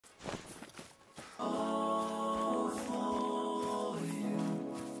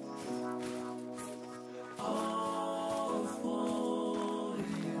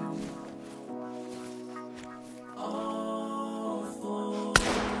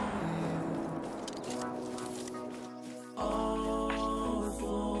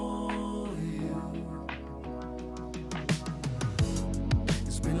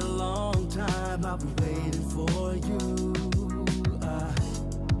I've been waiting for you.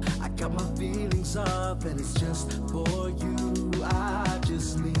 I got my feelings up and it's just for you. I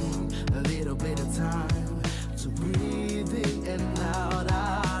just need a little bit of time to breathe in and out.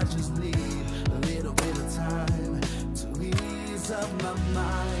 I just need a little bit of time to ease up my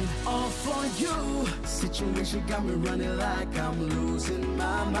mind. All for you. Situation got me running like I'm losing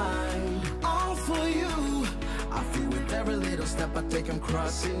my mind. All for you. I feel with every little step I take I'm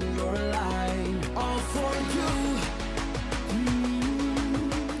crossing your line. All for you.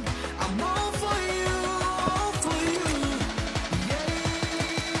 I'm all for you, all for you. Yeah,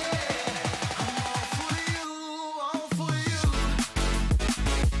 I'm all for you,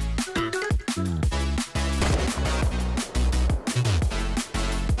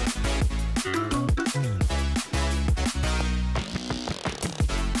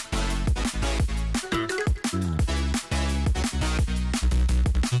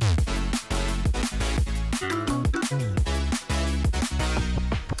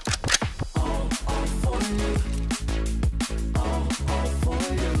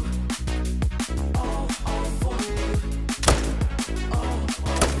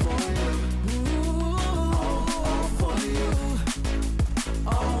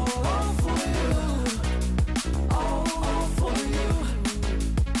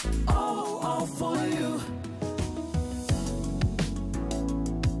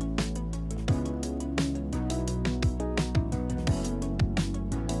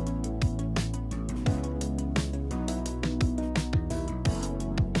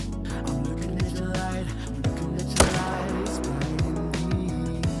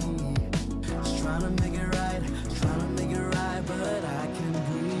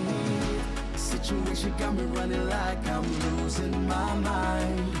 she got me running like I'm losing my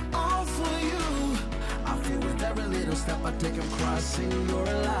mind. All for you. I feel with every little step I take I'm crossing your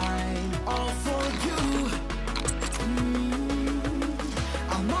line. All for you.